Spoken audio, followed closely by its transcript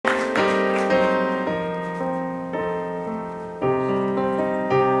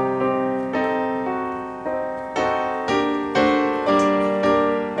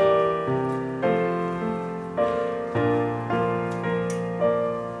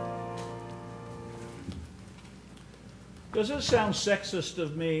Does it sound sexist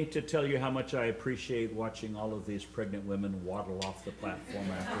of me to tell you how much I appreciate watching all of these pregnant women waddle off the platform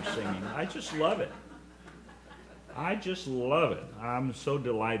after singing? I just love it. I just love it. I'm so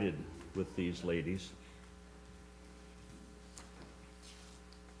delighted with these ladies.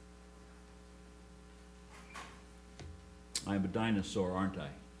 I'm a dinosaur, aren't I?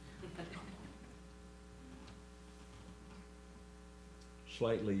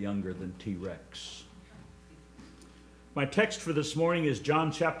 Slightly younger than T-Rex. My text for this morning is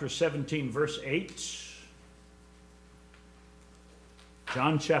John chapter 17, verse 8.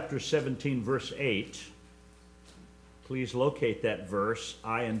 John chapter 17, verse 8. Please locate that verse.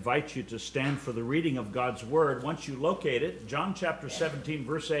 I invite you to stand for the reading of God's Word. Once you locate it, John chapter 17,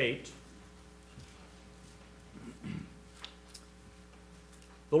 verse 8.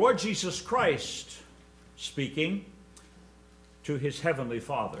 The Lord Jesus Christ speaking to his heavenly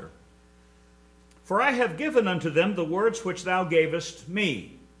Father. For I have given unto them the words which thou gavest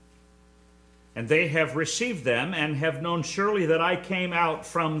me, and they have received them, and have known surely that I came out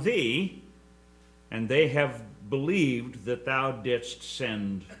from thee, and they have believed that thou didst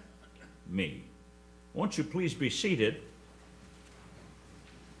send me. Won't you please be seated?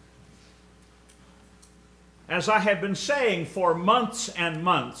 As I have been saying for months and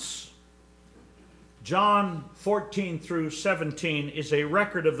months, John 14 through 17 is a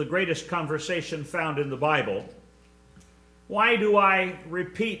record of the greatest conversation found in the Bible. Why do I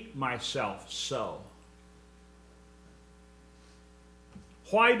repeat myself so?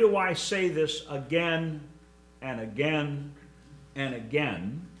 Why do I say this again and again and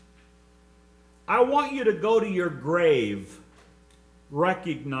again? I want you to go to your grave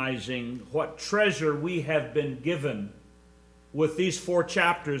recognizing what treasure we have been given with these 4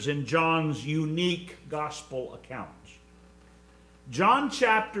 chapters in John's unique gospel account. John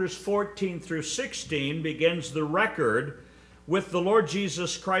chapters 14 through 16 begins the record with the Lord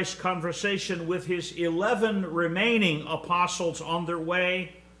Jesus Christ's conversation with his 11 remaining apostles on their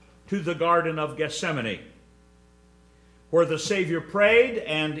way to the Garden of Gethsemane, where the Savior prayed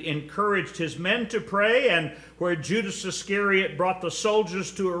and encouraged his men to pray, and where Judas Iscariot brought the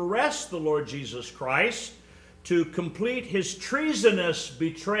soldiers to arrest the Lord Jesus Christ to complete his treasonous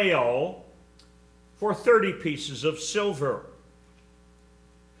betrayal for 30 pieces of silver.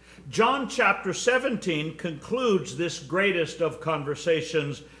 John chapter 17 concludes this greatest of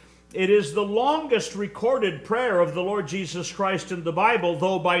conversations. It is the longest recorded prayer of the Lord Jesus Christ in the Bible,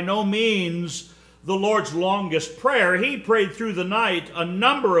 though by no means the Lord's longest prayer. He prayed through the night a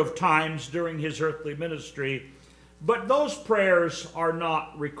number of times during his earthly ministry, but those prayers are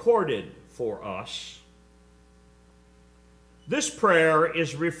not recorded for us. This prayer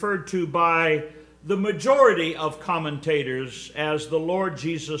is referred to by the majority of commentators as the Lord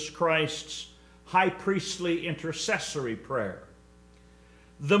Jesus Christ's high priestly intercessory prayer.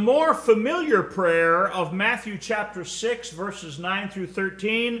 The more familiar prayer of Matthew chapter 6, verses 9 through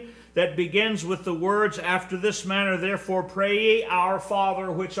 13, that begins with the words, "After this manner therefore pray ye, Our Father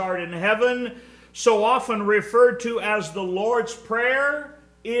which art in heaven," so often referred to as the Lord's Prayer,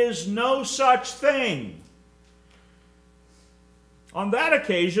 is no such thing. On that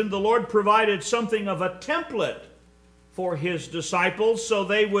occasion, the Lord provided something of a template for his disciples so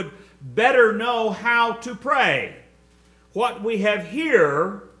they would better know how to pray. What we have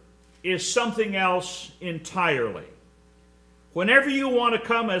here is something else entirely. Whenever you want to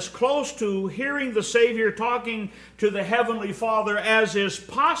come as close to hearing the Savior talking to the Heavenly Father as is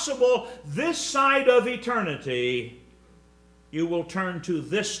possible this side of eternity, you will turn to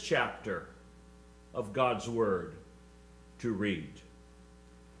this chapter of God's Word to read.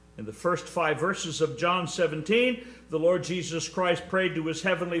 In the first 5 verses of John 17, the Lord Jesus Christ prayed to his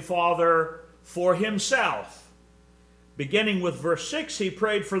Heavenly Father for himself. Beginning with verse 6, he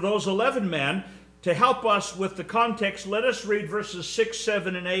prayed for those 11 men. To help us with the context, let us read verses 6,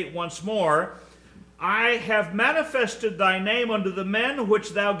 7, and 8 once more. "I have manifested thy name unto the men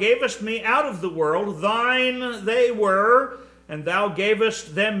which thou gavest me out of the world. Thine they were, and thou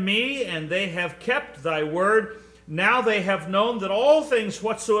gavest them me, and they have kept thy word. Now they have known that all things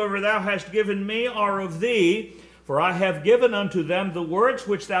whatsoever thou hast given me are of thee. For I have given unto them the words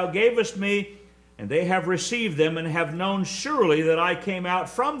which thou gavest me, and they have received them, and have known surely that I came out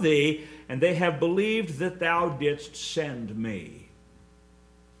from thee, and they have believed that thou didst send me."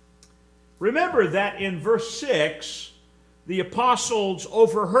 Remember that in verse 6, the apostles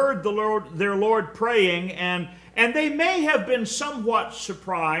overheard their Lord praying, and they may have been somewhat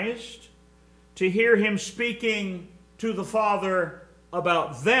surprised to hear him speaking to the Father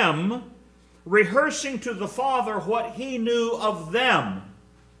about them, rehearsing to the Father what he knew of them.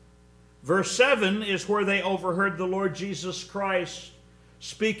 Verse 7 is where they overheard the Lord Jesus Christ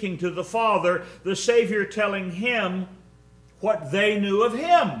speaking to the Father, the Savior telling him what they knew of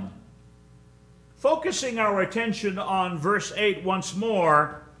him. Focusing our attention on verse 8 once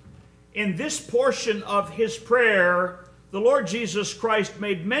more, in this portion of his prayer, the Lord Jesus Christ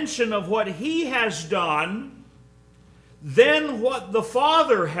made mention of what he has done, then what the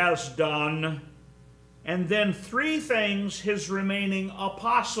Father has done, and then three things his remaining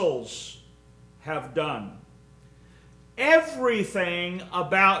apostles have done. Everything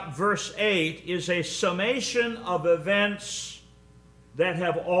about verse 8 is a summation of events that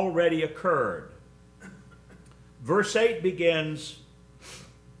have already occurred. Verse 8 begins,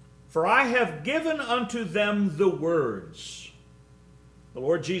 "For I have given unto them the words." The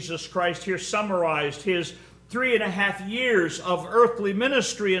Lord Jesus Christ here summarized his 3.5 years of earthly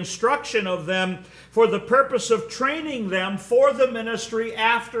ministry, instruction of them for the purpose of training them for the ministry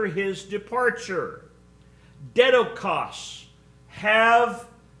after his departure. Dedokos, have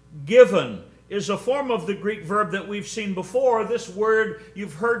given, is a form of the Greek verb that we've seen before. This word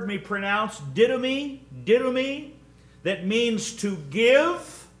you've heard me pronounce, didomi, that means to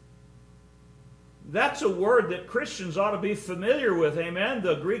give. That's a word that Christians ought to be familiar with, amen?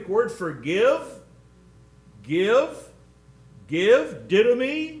 The Greek word for give,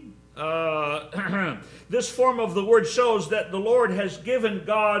 didomi. This form of the word shows that the Lord has given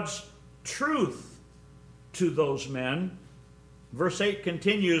God's truth to those men. Verse 8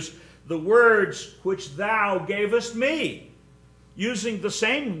 continues, "The words which thou gavest me." Using the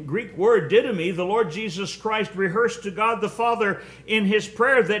same Greek word, didomi, the Lord Jesus Christ rehearsed to God the Father in his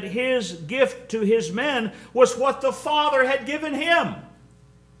prayer that his gift to his men was what the Father had given him.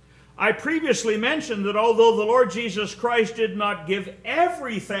 I previously mentioned that although the Lord Jesus Christ did not give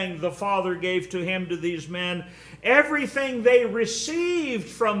everything the Father gave to him to these men, everything they received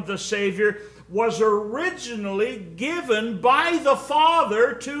from the Savior was originally given by the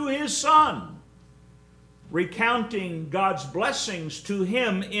Father to his Son. Recounting God's blessings to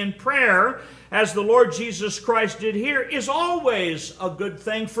him in prayer, as the Lord Jesus Christ did here, is always a good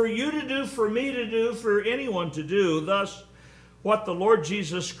thing for you to do, for me to do, for anyone to do. Thus, what the Lord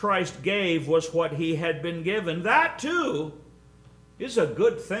Jesus Christ gave was what he had been given. That too is a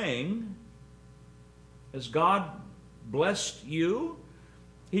good thing. As God blessed you,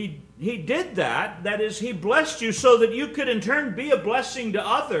 He did that. That is, he blessed you so that you could in turn be a blessing to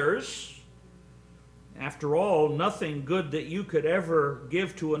others. After all, nothing good that you could ever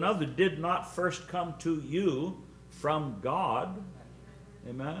give to another did not first come to you from God.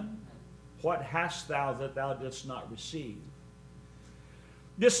 Amen? What hast thou that thou didst not receive?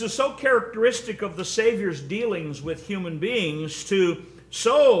 This is so characteristic of the Savior's dealings with human beings, to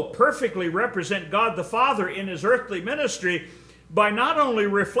so perfectly represent God the Father in his earthly ministry by not only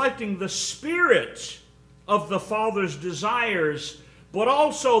reflecting the spirit of the Father's desires, but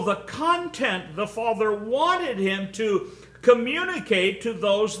also the content the Father wanted him to communicate to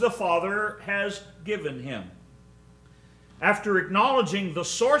those the Father has given him. After acknowledging the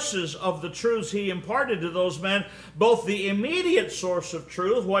sources of the truths he imparted to those men, both the immediate source of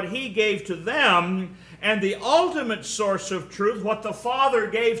truth, what he gave to them, and the ultimate source of truth, what the Father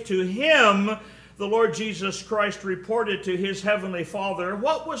gave to him, the Lord Jesus Christ reported to his heavenly Father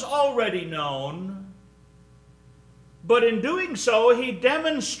what was already known. But in doing so, he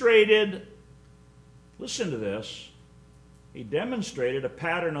demonstrated, listen to this, he demonstrated a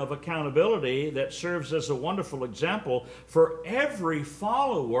pattern of accountability that serves as a wonderful example for every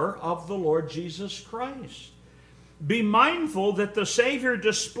follower of the Lord Jesus Christ. Be mindful that the Savior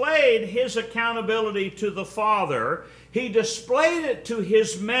displayed his accountability to the Father. He displayed it to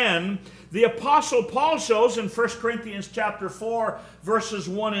his men. The Apostle Paul shows in 1 Corinthians chapter 4, verses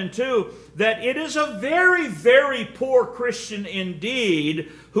 1 and 2, that it is a very, very poor Christian indeed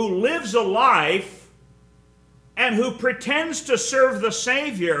who lives a life and who pretends to serve the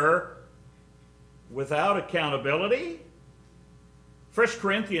Savior without accountability. 1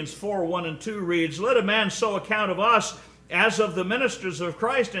 Corinthians 4, 1 and 2 reads, "Let a man so account of us as of the ministers of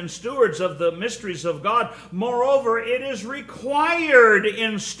Christ and stewards of the mysteries of God. Moreover, it is required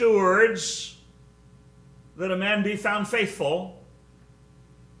in stewards that a man be found faithful."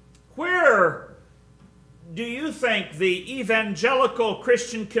 Where do you think the evangelical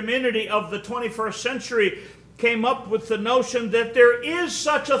Christian community of the 21st century came up with the notion that there is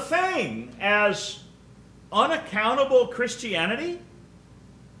such a thing as unaccountable Christianity?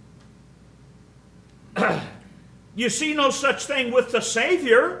 You see no such thing with the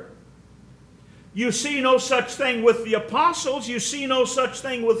Savior. You see no such thing with the apostles. You see no such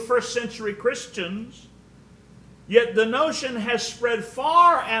thing with first century Christians. Yet the notion has spread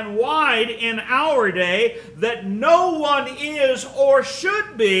far and wide in our day that no one is or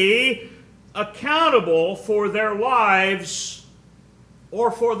should be accountable for their lives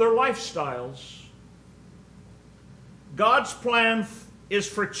or for their lifestyles. God's plan is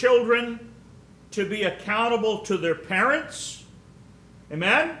for children to be accountable to their parents.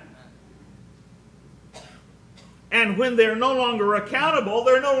 Amen? And when they're no longer accountable,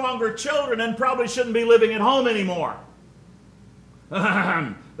 they're no longer children and probably shouldn't be living at home anymore.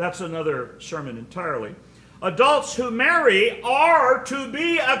 That's another sermon entirely. Adults who marry are to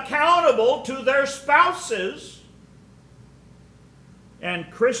be accountable to their spouses, and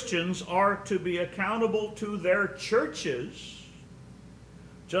Christians are to be accountable to their churches,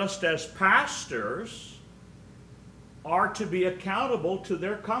 just as pastors are to be accountable to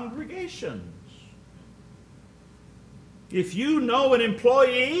their congregations. If you know an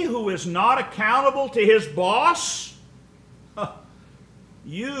employee who is not accountable to his boss,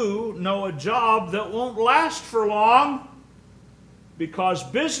 you know a job that won't last for long, because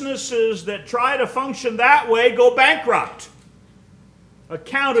businesses that try to function that way go bankrupt.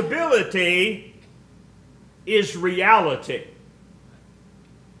 Accountability is reality,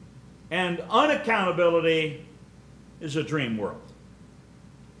 and unaccountability is a dream world.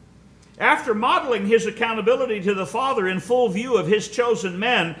 After modeling his accountability to the Father in full view of his chosen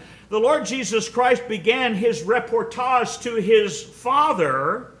men, the Lord Jesus Christ began his reportage to his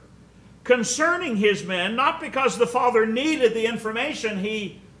Father concerning his men, not because the Father needed the information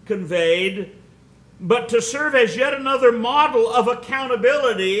he conveyed, but to serve as yet another model of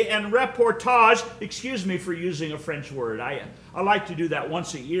accountability and reportage. Excuse me for using a French word. I like to do that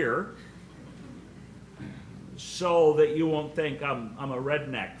once a year, so that you won't think I'm a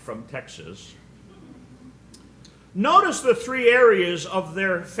redneck from Texas. Notice the three areas of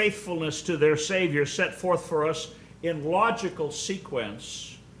their faithfulness to their Savior set forth for us in logical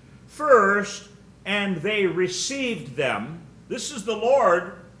sequence. First, and they received them. This is the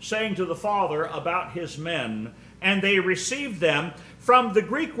Lord saying to the Father about his men, and they received them. From the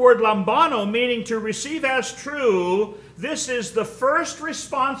Greek word lambano, meaning to receive as true, this is the first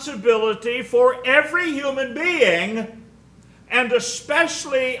responsibility for every human being, and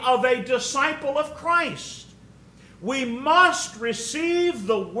especially of a disciple of Christ. We must receive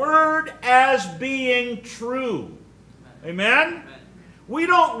the Word as being true. Amen? We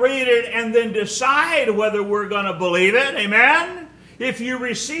don't read it and then decide whether we're going to believe it. Amen? If you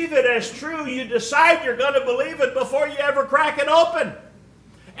receive it as true, you decide you're going to believe it before you ever crack it open.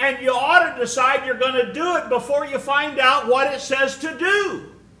 And you ought to decide you're going to do it before you find out what it says to do.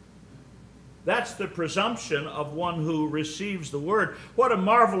 That's the presumption of one who receives the Word. What a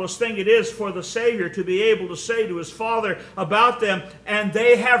marvelous thing it is for the Savior to be able to say to his Father about them, and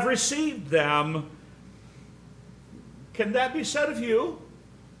they have received them. Can that be said of you?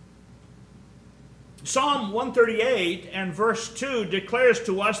 Psalm 138 and verse 2 declares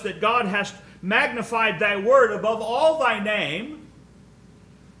to us that God has magnified thy word above all thy name.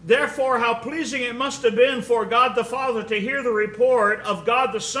 Therefore, how pleasing it must have been for God the Father to hear the report of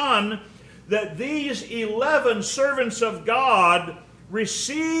God the Son, that these 11 servants of God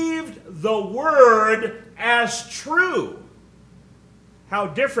received the word as true. How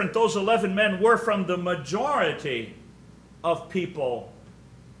different those 11 men were from the majority of people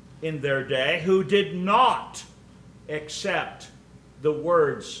in their day who did not accept the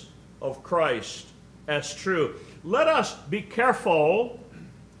words of Christ as true. Let us be careful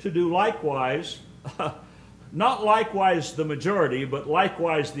to do likewise. Not likewise the majority, but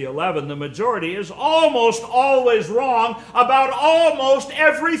likewise the 11. The majority is almost always wrong about almost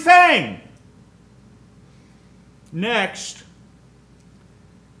everything. Next,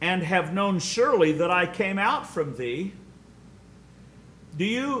 and have known surely that I came out from thee. Do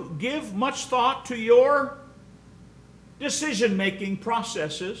you give much thought to your decision-making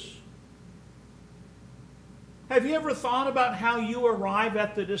processes? Have you ever thought about how you arrive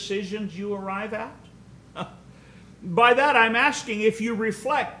at the decisions you arrive at? By that I'm asking if you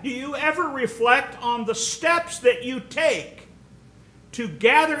reflect. Do you ever reflect on the steps that you take to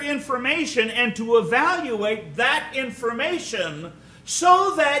gather information and to evaluate that information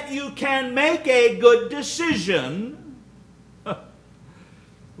so that you can make a good decision?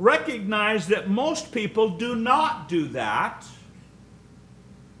 Recognize that most people do not do that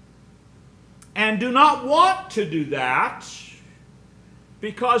and do not want to do that,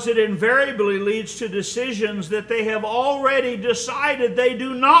 because it invariably leads to decisions that they have already decided they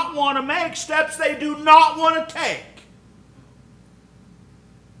do not want to make, steps they do not want to take.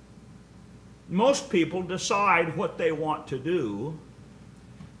 Most people decide what they want to do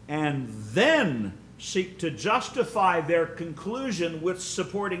and then seek to justify their conclusion with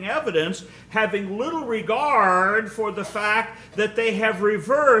supporting evidence, having little regard for the fact that they have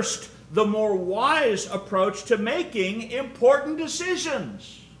reversed the more wise approach to making important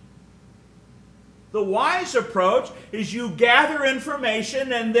decisions. The wise approach is you gather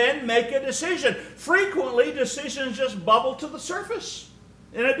information and then make a decision. Frequently, decisions just bubble to the surface,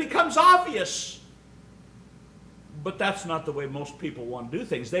 and it becomes obvious. But that's not the way most people want to do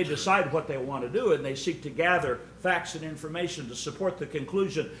things. They decide what they want to do, and they seek to gather facts and information to support the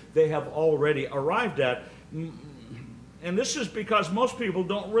conclusion they have already arrived at. And this is because most people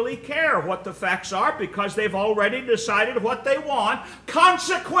don't really care what the facts are, because they've already decided what they want.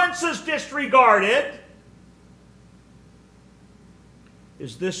 Consequences disregarded.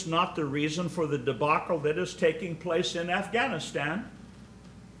 Is this not the reason for the debacle that is taking place in Afghanistan?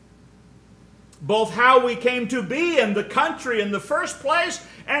 Both how we came to be in the country in the first place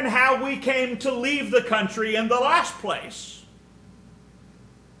and how we came to leave the country in the last place.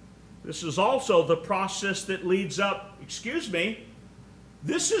 This is also the process that leads up,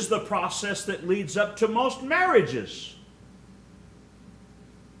 this is the process that leads up to most marriages.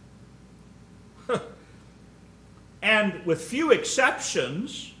 And with few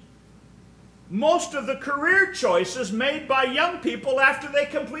exceptions, most of the career choices made by young people after they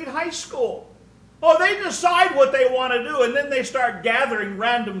complete high school. Oh, they decide what they want to do, and then they start gathering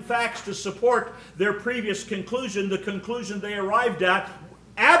random facts to support their previous conclusion, the conclusion they arrived at,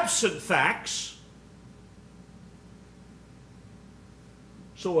 absent facts.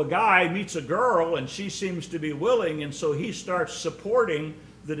 So a guy meets a girl, and she seems to be willing, and so he starts supporting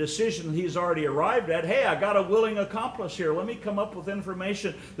the decision he's already arrived at. Hey, I got a willing accomplice here. Let me come up with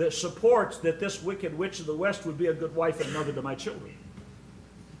information that supports that this wicked witch of the West would be a good wife and mother to my children.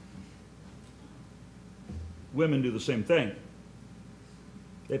 Women do the same thing.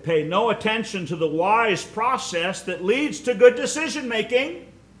 They pay no attention to the wise process that leads to good decision making,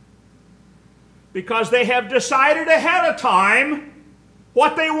 because they have decided ahead of time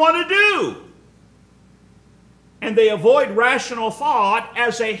what they want to do. And they avoid rational thought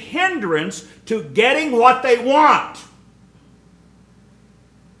as a hindrance to getting what they want.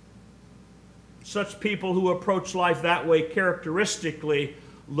 Such people who approach life that way characteristically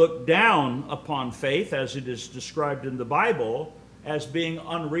look down upon faith, as it is described in the Bible, as being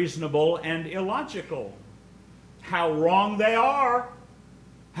unreasonable and illogical. How wrong they are.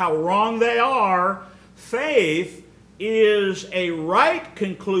 How wrong they are. Faith is a right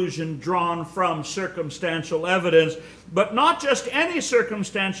conclusion drawn from circumstantial evidence, but not just any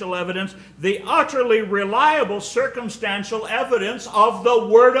circumstantial evidence, the utterly reliable circumstantial evidence of the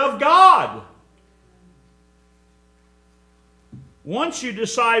Word of God. Once you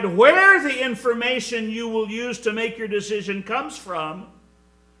decide where the information you will use to make your decision comes from,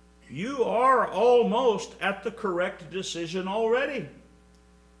 you are almost at the correct decision already.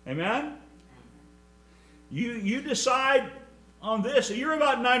 Amen? You decide on this, you're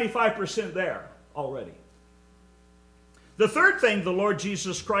about 95% there already. The third thing the Lord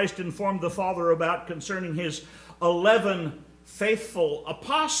Jesus Christ informed the Father about concerning his 11 faithful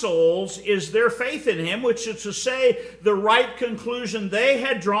apostles is their faith in him, which is to say, the right conclusion they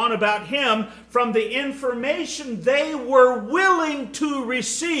had drawn about him from the information they were willing to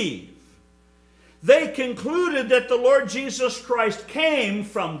receive. They concluded that the Lord Jesus Christ came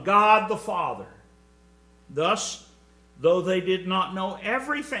from God the Father. Thus, though they did not know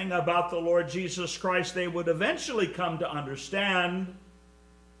everything about the Lord Jesus Christ, they would eventually come to understand.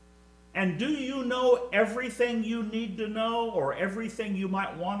 And do you know everything you need to know, or everything you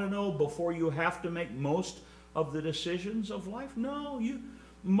might want to know before you have to make most of the decisions of life? No,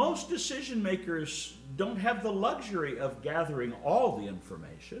 most decision makers don't have the luxury of gathering all the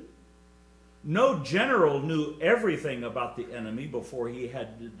information. No general knew everything about the enemy before he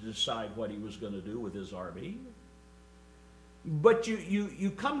had to decide what he was going to do with his army. But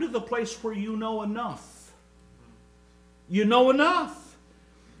you come to the place where you know enough. You know enough.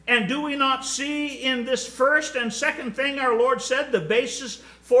 And do we not see in this first and second thing our Lord said the basis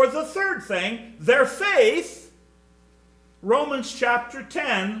for the third thing, their faith? Romans chapter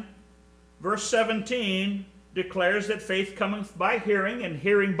 10, verse 17 declares that faith cometh by hearing, and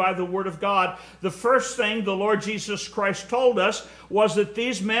hearing by the word of God. The first thing the Lord Jesus Christ told us was that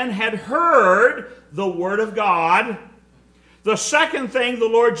these men had heard the word of God. The second thing the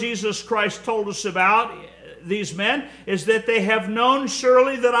Lord Jesus Christ told us about these men is that they have known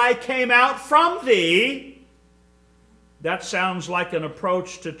surely that I came out from thee. That sounds like an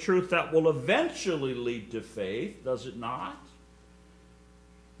approach to truth that will eventually lead to faith, does it not?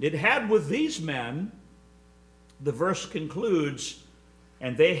 It had with these men. The verse concludes,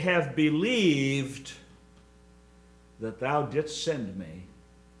 and they have believed that thou didst send me.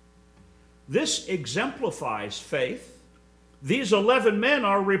 This exemplifies faith. These 11 men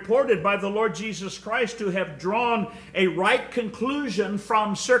are reported by the Lord Jesus Christ to have drawn a right conclusion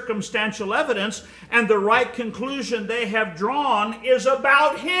from circumstantial evidence, and the right conclusion they have drawn is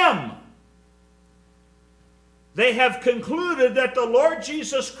about Him. They have concluded that the Lord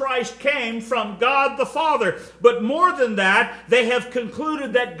Jesus Christ came from God the Father. But more than that, they have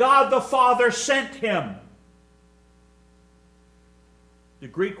concluded that God the Father sent Him. The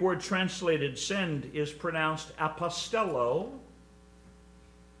Greek word translated send is pronounced apostello,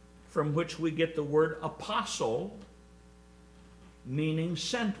 from which we get the word apostle, meaning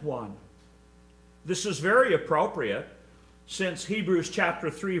sent one. This is very appropriate, since Hebrews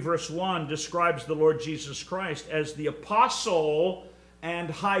chapter 3 verse 1 describes the Lord Jesus Christ as the apostle and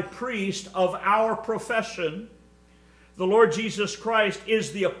high priest of our profession. The Lord Jesus Christ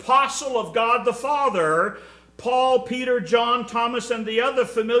is the apostle of God the Father. Paul, Peter, John, Thomas, and the other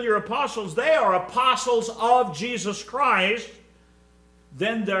familiar apostles, they are apostles of Jesus Christ.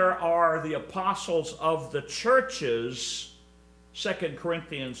 Then there are the apostles of the churches, 2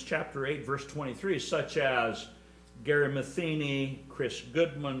 Corinthians chapter 8, verse 23, such as Gary Matheny, Chris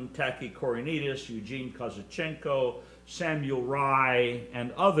Goodman, Taki Korinitis, Eugene Kozachenko, Samuel Rye,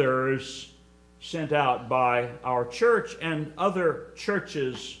 and others sent out by our church and other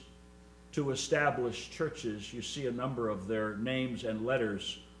churches to establish churches. You see a number of their names and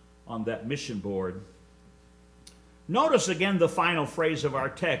letters on that mission board. Notice again the final phrase of our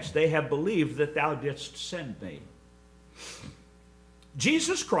text. They have believed that thou didst send me.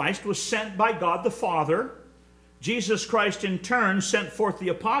 Jesus Christ was sent by God the Father. Jesus Christ in turn sent forth the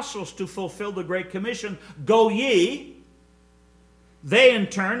apostles to fulfill the Great Commission, go ye. They in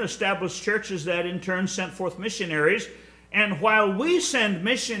turn established churches that in turn sent forth missionaries. And while we send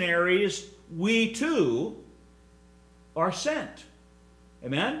missionaries, we too are sent.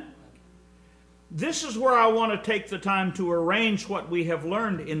 Amen? This is where I want to take the time to arrange what we have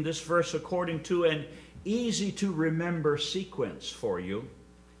learned in this verse according to an easy-to-remember sequence for you.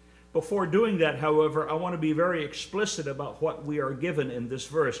 Before doing that, however, I want to be very explicit about what we are given in this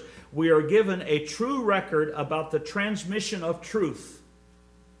verse. We are given a true record about the transmission of truth,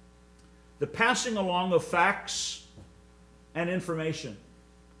 the passing along of facts and information.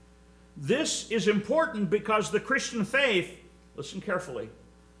 This is important because the Christian faith, listen carefully,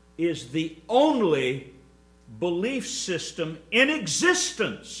 is the only belief system in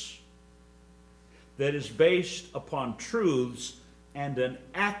existence that is based upon truths and an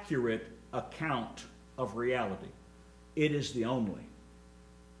accurate account of reality. It is the only.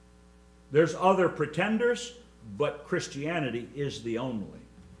 There's other pretenders, but Christianity is the only.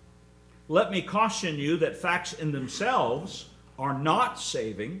 Let me caution you that facts in themselves are not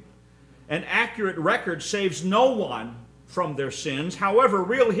saving. An accurate record saves no one from their sins. However,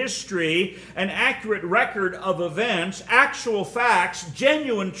 real history, an accurate record of events, actual facts,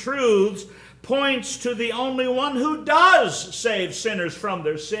 genuine truths, points to the only one who does save sinners from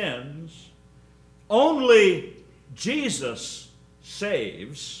their sins. Only Jesus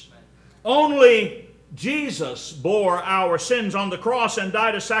saves. Only Jesus bore our sins on the cross and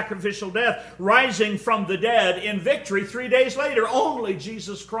died a sacrificial death, rising from the dead in victory 3 days later. Only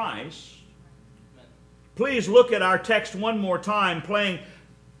Jesus Christ. Please look at our text one more time,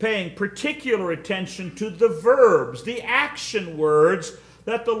 paying particular attention to the verbs, the action words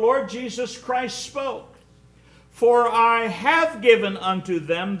that the Lord Jesus Christ spoke. For I have given unto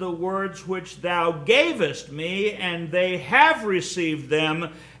them the words which thou gavest me, and they have received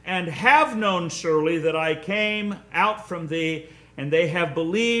them, and have known surely that I came out from thee, and they have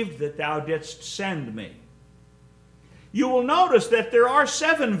believed that thou didst send me. You will notice that there are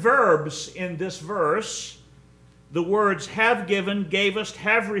 7 verbs in this verse. The words have given, gavest,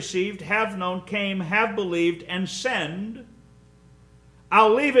 have received, have known, came, have believed, and send.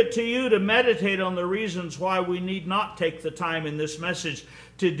 I'll leave it to you to meditate on the reasons why we need not take the time in this message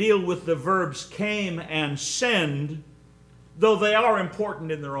to deal with the verbs came and send, though they are important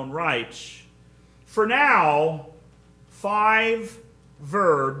in their own rights. For now, 5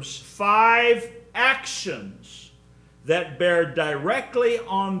 verbs, 5 actions that bear directly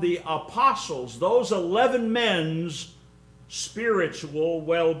on the apostles, those 11 men's spiritual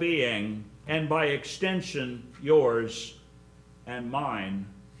well-being, and by extension, yours and mine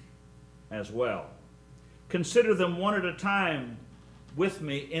as well. Consider them one at a time with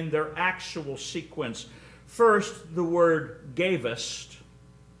me in their actual sequence. First, the word gavest.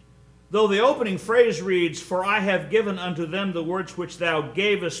 Though the opening phrase reads, for I have given unto them the words which thou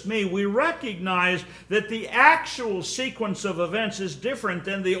gavest me, we recognize that the actual sequence of events is different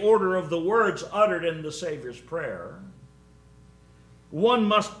than the order of the words uttered in the Savior's prayer. one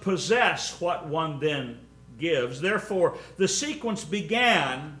must possess what one then gives. Therefore, the sequence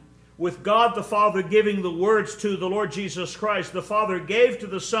began with God the Father giving the words to the Lord Jesus Christ. The Father gave to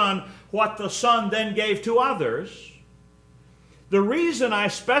the Son what the Son then gave to others. The reason I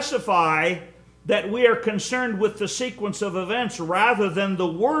specify that we are concerned with the sequence of events rather than the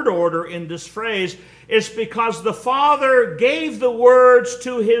word order in this phrase is because the Father gave the words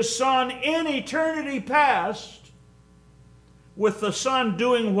to His Son in eternity past, with the Son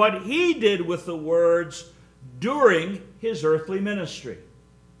doing what He did with the words during His earthly ministry.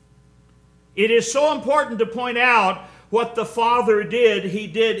 It is so important to point out what the Father did, He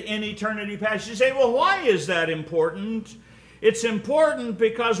did in eternity past. You say, well, why is that important? It's important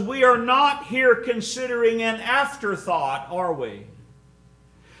because we are not here considering an afterthought, are we?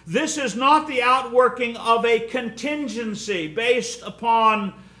 This is not the outworking of a contingency based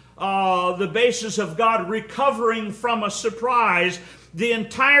upon the basis of God recovering from a surprise. The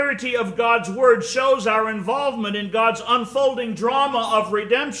entirety of God's Word shows our involvement in God's unfolding drama of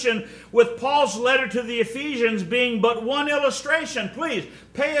redemption, with Paul's letter to the Ephesians being but one illustration. Please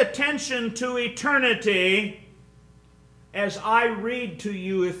pay attention to eternity as I read to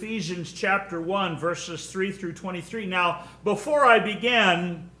you Ephesians chapter 1, verses 3 through 23. Now, before I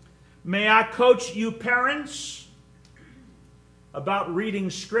begin, may I coach you parents about reading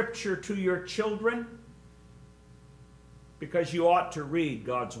Scripture to your children? Because you ought to read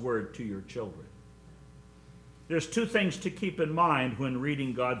God's Word to your children. There's two things to keep in mind when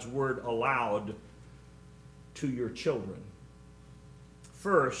reading God's Word aloud to your children.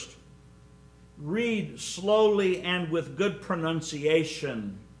 First, read slowly and with good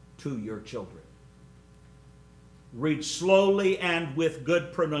pronunciation to your children. Read slowly and with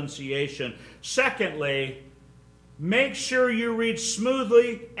good pronunciation. Secondly, make sure you read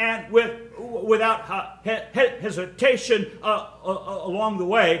smoothly and without hesitation along the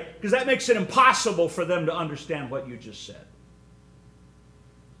way, because that makes it impossible for them to understand what you just said.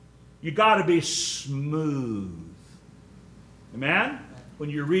 You got to be smooth. Amen? When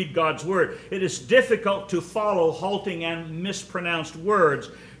you read God's Word, it is difficult to follow halting and mispronounced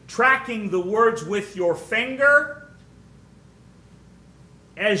words. Tracking the words with your finger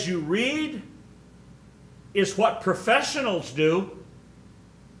as you read is what professionals do,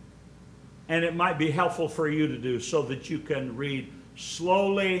 and it might be helpful for you to do so that you can read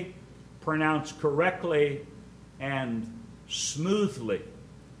slowly, pronounce correctly, and smoothly.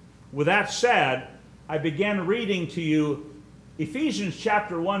 With that said, I began reading to you Ephesians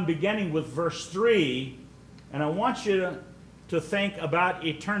chapter 1, beginning with verse 3, and I want you to think about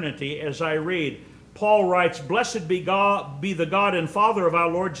eternity as I read. Paul writes, "Blessed be the God and Father of our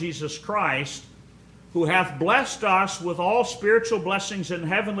Lord Jesus Christ, who hath blessed us with all spiritual blessings in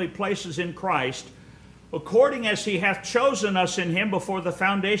heavenly places in Christ, according as He hath chosen us in Him before the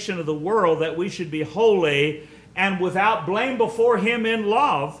foundation of the world, that we should be holy and without blame before Him in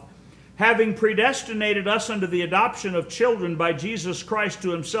love, having predestinated us unto the adoption of children by Jesus Christ to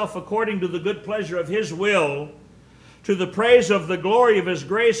Himself, according to the good pleasure of His will, to the praise of the glory of His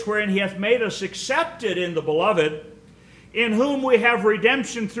grace, wherein He hath made us accepted in the Beloved, in whom we have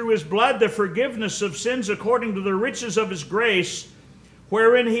redemption through His blood, the forgiveness of sins, according to the riches of His grace,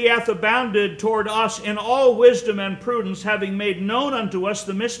 wherein He hath abounded toward us in all wisdom and prudence, having made known unto us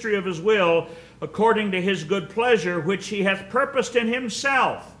the mystery of His will, according to His good pleasure, which He hath purposed in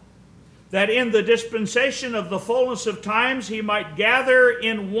Himself, that in the dispensation of the fullness of times He might gather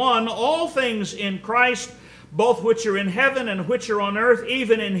in one all things in Christ, both which are in heaven and which are on earth,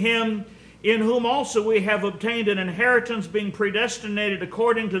 even in Him, in whom also we have obtained an inheritance, being predestinated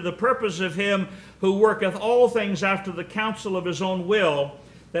according to the purpose of Him who worketh all things after the counsel of His own will,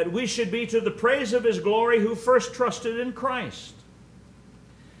 that we should be to the praise of His glory, who first trusted in Christ,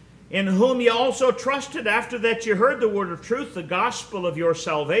 in whom ye also trusted, after that ye heard the word of truth, the gospel of your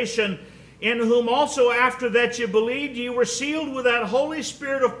salvation, in whom also after that ye believed, ye were sealed with that Holy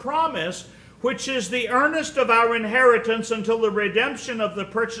Spirit of promise, which is the earnest of our inheritance until the redemption of the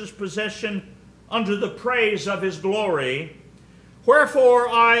purchased possession unto the praise of His glory. Wherefore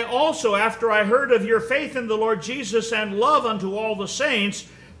I also, after I heard of your faith in the Lord Jesus and love unto all the saints,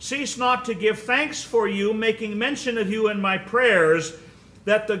 cease not to give thanks for you, making mention of you in my prayers,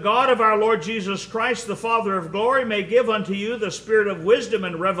 that the God of our Lord Jesus Christ, the Father of glory, may give unto you the spirit of wisdom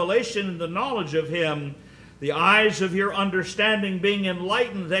and revelation in the knowledge of Him, the eyes of your understanding being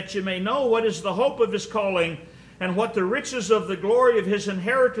enlightened, that you may know what is the hope of His calling, and what the riches of the glory of His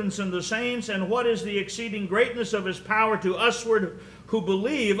inheritance in the saints, and what is the exceeding greatness of His power to usward who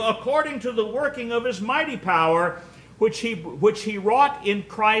believe, according to the working of His mighty power, which he wrought in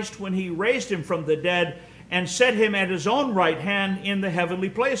Christ when He raised Him from the dead, and set him at his own right hand in the heavenly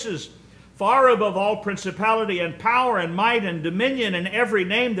places, far above all principality and power and might and dominion and every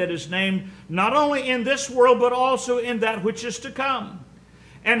name that is named, not only in this world, but also in that which is to come.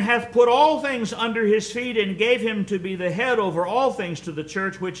 And hath put all things under his feet, and gave him to be the head over all things to the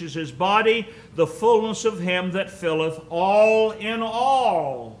church, which is his body, the fullness of him that filleth all in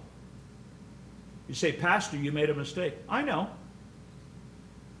all. You say, Pastor, you made a mistake. I know.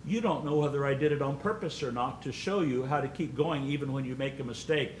 You don't know whether I did it on purpose or not, to show you how to keep going even when you make a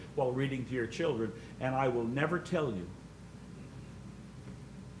mistake while reading to your children, and I will never tell you.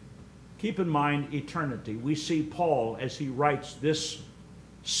 Keep in mind eternity. We see Paul as he writes this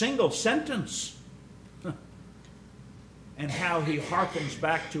single sentence and how he harkens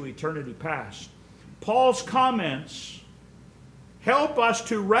back to eternity past. Paul's comments help us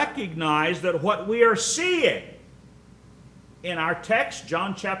to recognize that what we are seeing in our text,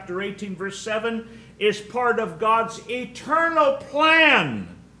 John chapter 18, verse 7, is part of God's eternal plan.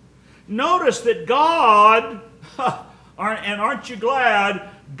 Notice that God, and aren't you glad,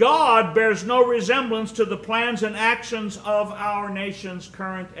 God bears no resemblance to the plans and actions of our nation's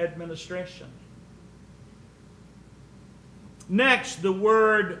current administration. Next, the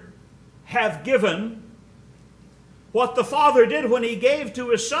word have given. What the Father did when he gave to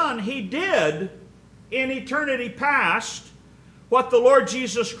his Son, he did in eternity past. What the Lord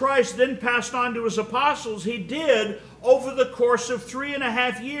Jesus Christ then passed on to his apostles, he did over the course of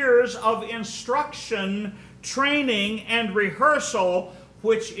 3.5 years of instruction, training, and rehearsal,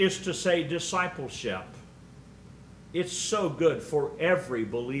 which is to say discipleship. It's so good for every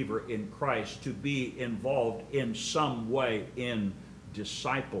believer in Christ to be involved in some way in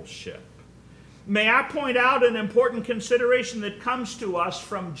discipleship. May I point out an important consideration that comes to us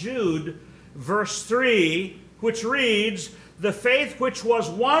from Jude, verse 3, which reads, the faith which was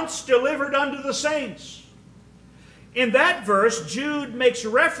once delivered unto the saints. In that verse, Jude makes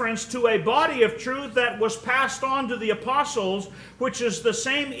reference to a body of truth that was passed on to the apostles, which is the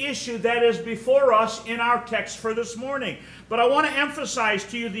same issue that is before us in our text for this morning. But I want to emphasize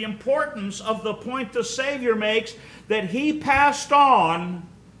to you the importance of the point the Savior makes, that he passed on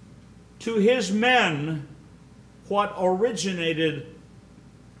to his men what originated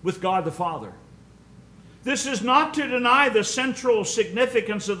with God the Father. This is not to deny the central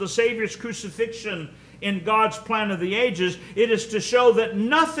significance of the Savior's crucifixion in God's plan of the ages. It is to show that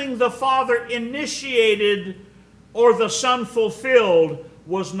nothing the Father initiated or the Son fulfilled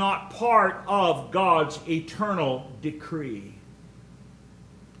was not part of God's eternal decree.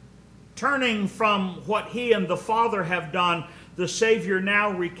 Turning from what he and the Father have done, the Savior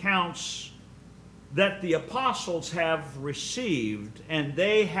now recounts that the apostles have received, and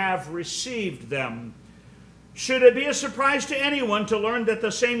they have received them. Should it be a surprise to anyone to learn that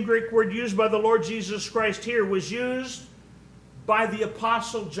the same Greek word used by the Lord Jesus Christ here was used by the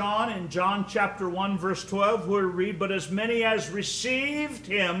Apostle John in John chapter 1, verse 12, where we read, but as many as received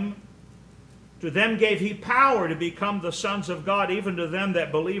him, to them gave he power to become the sons of God, even to them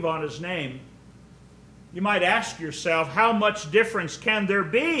that believe on his name. You might ask yourself, how much difference can there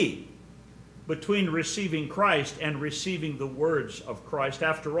be between receiving Christ and receiving the words of Christ?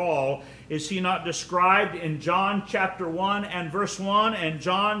 After all, is he not described in John chapter 1 and verse 1 and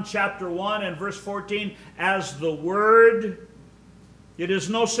John chapter 1 and verse 14 as the Word? It is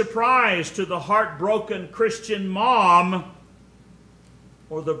no surprise to the heartbroken Christian mom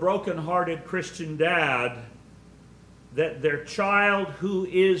or the broken-hearted Christian dad that their child who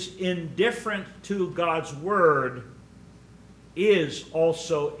is indifferent to God's Word is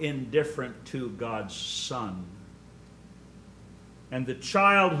also indifferent to God's Son. And the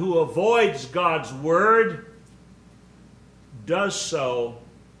child who avoids God's Word does so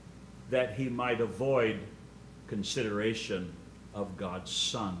that he might avoid consideration of God's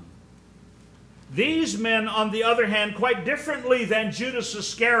Son. These men, on the other hand, quite differently than Judas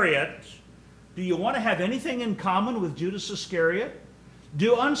Iscariot. Do you want to have anything in common with Judas Iscariot?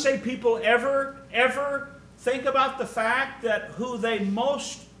 Do unsaved people ever think about the fact that who they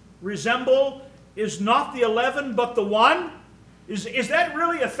most resemble is not the 11 but the 1? Is that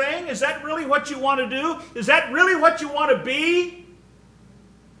really a thing? Is that really what you want to do? Is that really what you want to be?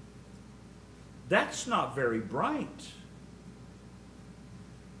 That's not very bright.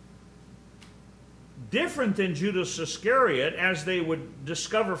 Different than Judas Iscariot, as they would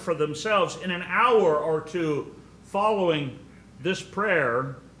discover for themselves in an hour or two following this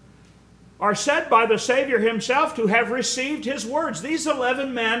prayer, are said by the Savior himself to have received his words. These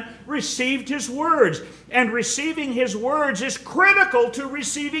 11 men received his words, and receiving his words is critical to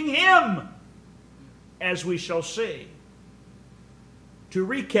receiving him, as we shall see. To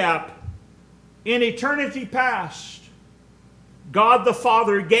recap, In eternity past, God the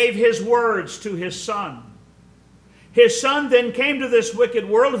Father gave His words to His Son. His Son then came to this wicked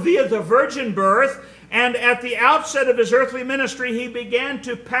world via the virgin birth, and at the outset of His earthly ministry, He began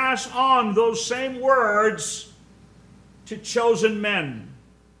to pass on those same words to chosen men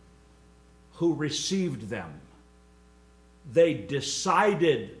who received them. They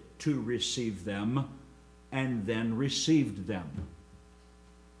decided to receive them and then received them.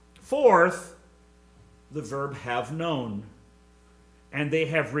 Fourth, the verb have known. And they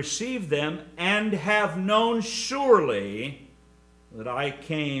have received them and have known surely that I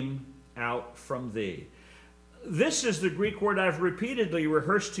came out from thee. This is the Greek word I've repeatedly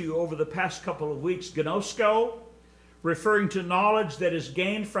rehearsed to you over the past couple of weeks, gnosko, referring to knowledge that is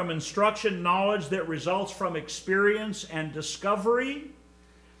gained from instruction, knowledge that results from experience and discovery.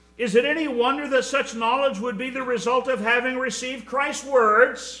 Is it any wonder that such knowledge would be the result of having received Christ's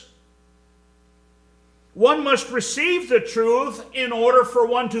words? One must receive the truth in order for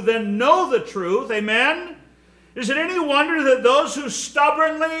one to then know the truth. Amen? Is it any wonder that those who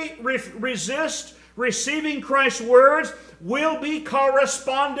stubbornly resist receiving Christ's words will be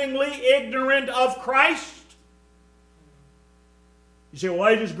correspondingly ignorant of Christ? You say, well,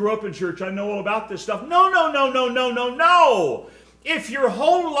 I just grew up in church. I know all about this stuff. No, no, no, no, no, no, no. If your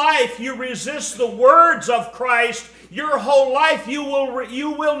whole life you resist the words of Christ, your whole life you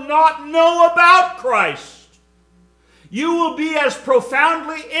will not know about Christ. You will be as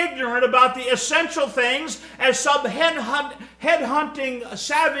profoundly ignorant about the essential things as some head-hunting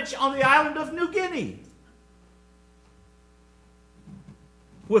savage on the island of New Guinea.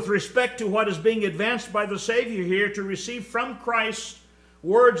 With respect to what is being advanced by the Savior here, to receive from Christ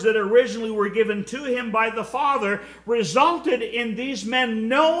words that originally were given to him by the Father, resulted in these men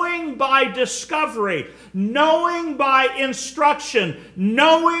knowing by discovery, knowing by instruction,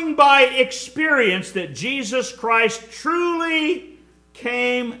 knowing by experience that Jesus Christ truly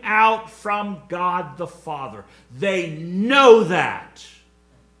came out from God the Father. They know that.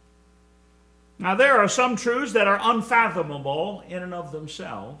 Now, there are some truths that are unfathomable in and of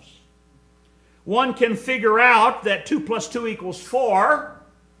themselves. One can figure out that 2 plus 2 equals 4,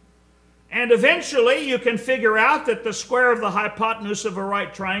 and eventually you can figure out that the square of the hypotenuse of a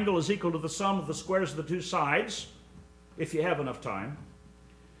right triangle is equal to the sum of the squares of the two sides, if you have enough time.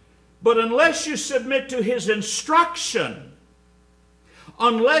 But unless you submit to His instruction,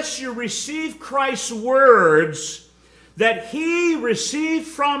 unless you receive Christ's words that He received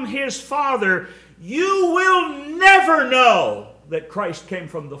from His Father, you will never know that Christ came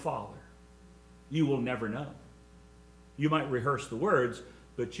from the Father. You will never know. You might rehearse the words,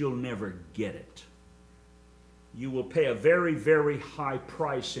 but you'll never get it. You will pay a very, very high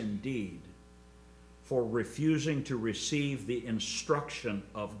price indeed for refusing to receive the instruction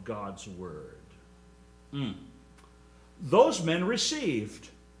of God's Word. Those men received.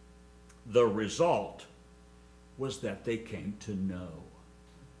 The result was that they came to know.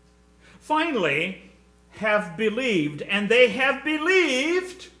 Finally, have believed, and they have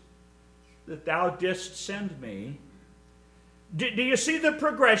believed that thou didst send me. Do you see the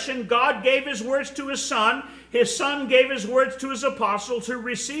progression? God gave His words to His Son gave His words to His apostles who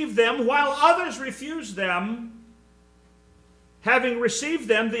received them, while others refused them. Having received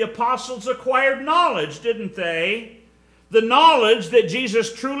them, the apostles acquired knowledge, didn't they? The knowledge that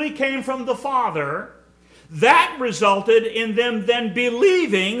Jesus truly came from the Father. That resulted in them then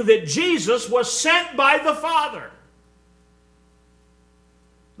believing that Jesus was sent by the Father.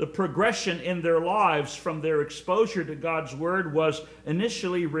 The progression in their lives from their exposure to God's Word was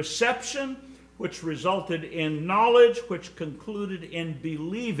initially reception, which resulted in knowledge, which concluded in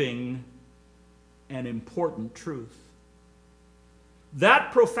believing an important truth.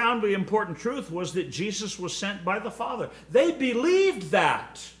 That profoundly important truth was that Jesus was sent by the Father. They believed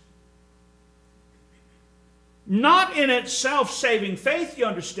that. Not in itself saving faith, you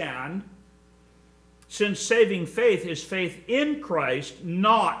understand, since saving faith is faith in Christ,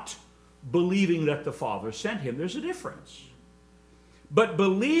 not believing that the Father sent Him. There's a difference. But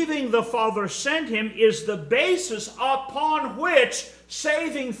believing the Father sent Him is the basis upon which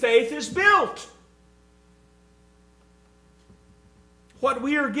saving faith is built. What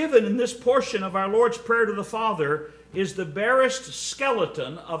we are given in this portion of our Lord's Prayer to the Father is the barest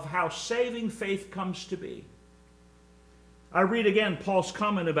skeleton of how saving faith comes to be. I read again Paul's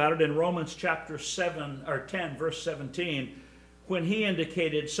comment about it in Romans chapter 10, verse 17, when he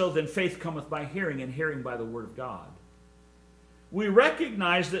indicated, so then faith cometh by hearing, and hearing by the word of God. We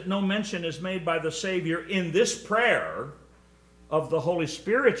recognize that no mention is made by the Savior in this prayer of the Holy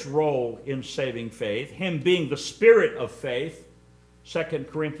Spirit's role in saving faith, Him being the Spirit of faith,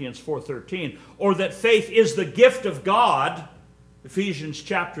 2 Corinthians 4:13, or that faith is the gift of God, Ephesians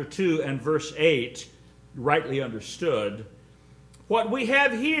chapter 2 and verse 8, rightly understood. What we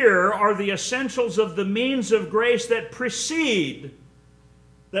have here are the essentials of the means of grace that precede,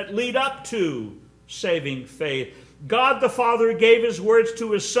 that lead up to saving faith. God the Father gave His words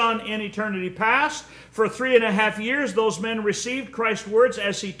to His Son in eternity past. For 3.5 years, those men received Christ's words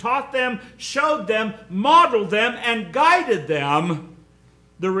as He taught them, showed them, modeled them, and guided them.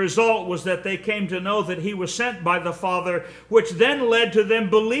 The result was that they came to know that He was sent by the Father, which then led to them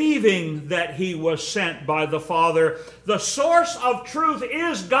believing that He was sent by the Father. The source of truth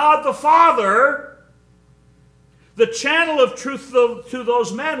is God the Father. The channel of truth to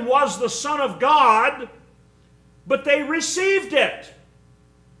those men was the Son of God, but they received it,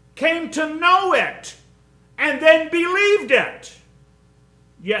 came to know it, and then believed it.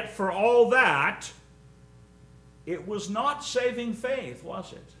 Yet for all that, it was not saving faith,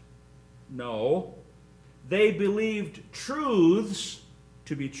 was it? No. They believed truths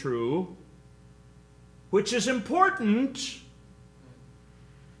to be true, which is important,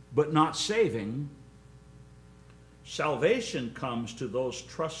 but not saving. Salvation comes to those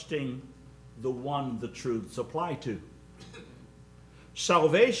trusting the one the truths apply to.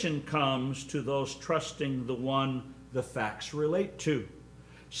 Salvation comes to those trusting the one the facts relate to.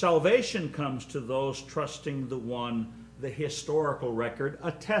 Salvation comes to those trusting the one the historical record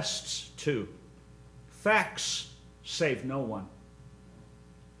attests to. Facts save no one.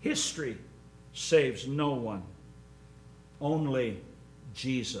 History saves no one. Only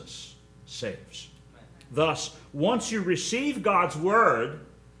Jesus saves. Thus, once you receive God's Word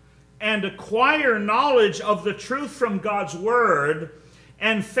and acquire knowledge of the truth from God's Word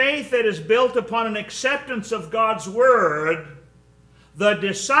and faith that is built upon an acceptance of God's Word, the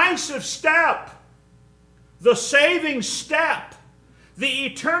decisive step, the saving step, the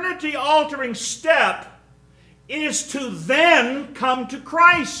eternity-altering step is to then come to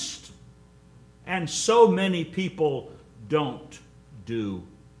Christ. And so many people don't do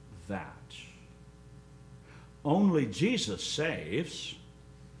that. Only Jesus saves.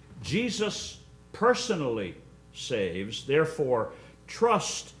 Jesus personally saves. Therefore,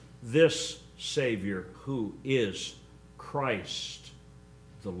 trust this Savior who is Christ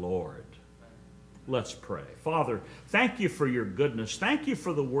the Lord. Let's pray. Father, thank you for your goodness. Thank you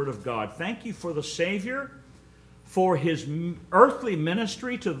for the Word of God. Thank you for the Savior, for His earthly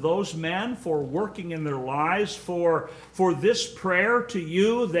ministry to those men, for working in their lives, for this prayer to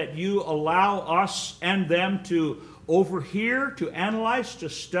you that you allow us and them to overhear, to analyze, to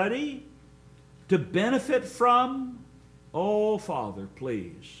study, to benefit from. Oh, Father,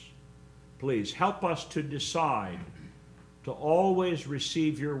 please help us to decide to always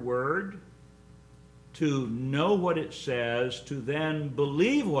receive your word, to know what it says, to then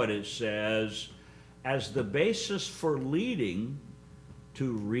believe what it says as the basis for leading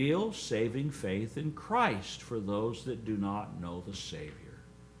to real saving faith in Christ for those that do not know the Savior.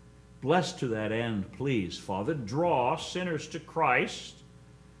 Bless to that end, please, Father. Draw sinners to Christ.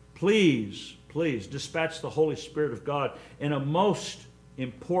 Please dispatch the Holy Spirit of God in a most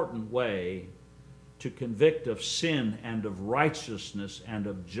important way to convict of sin and of righteousness and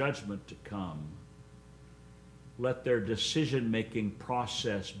of judgment to come. Let their decision-making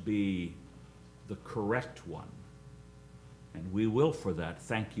process be the correct one. And we will for that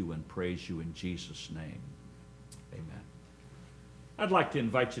thank you and praise you in Jesus' name. Amen. I'd like to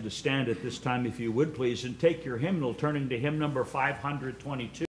invite you to stand at this time, if you would please, and take your hymnal, turning to hymn number 522.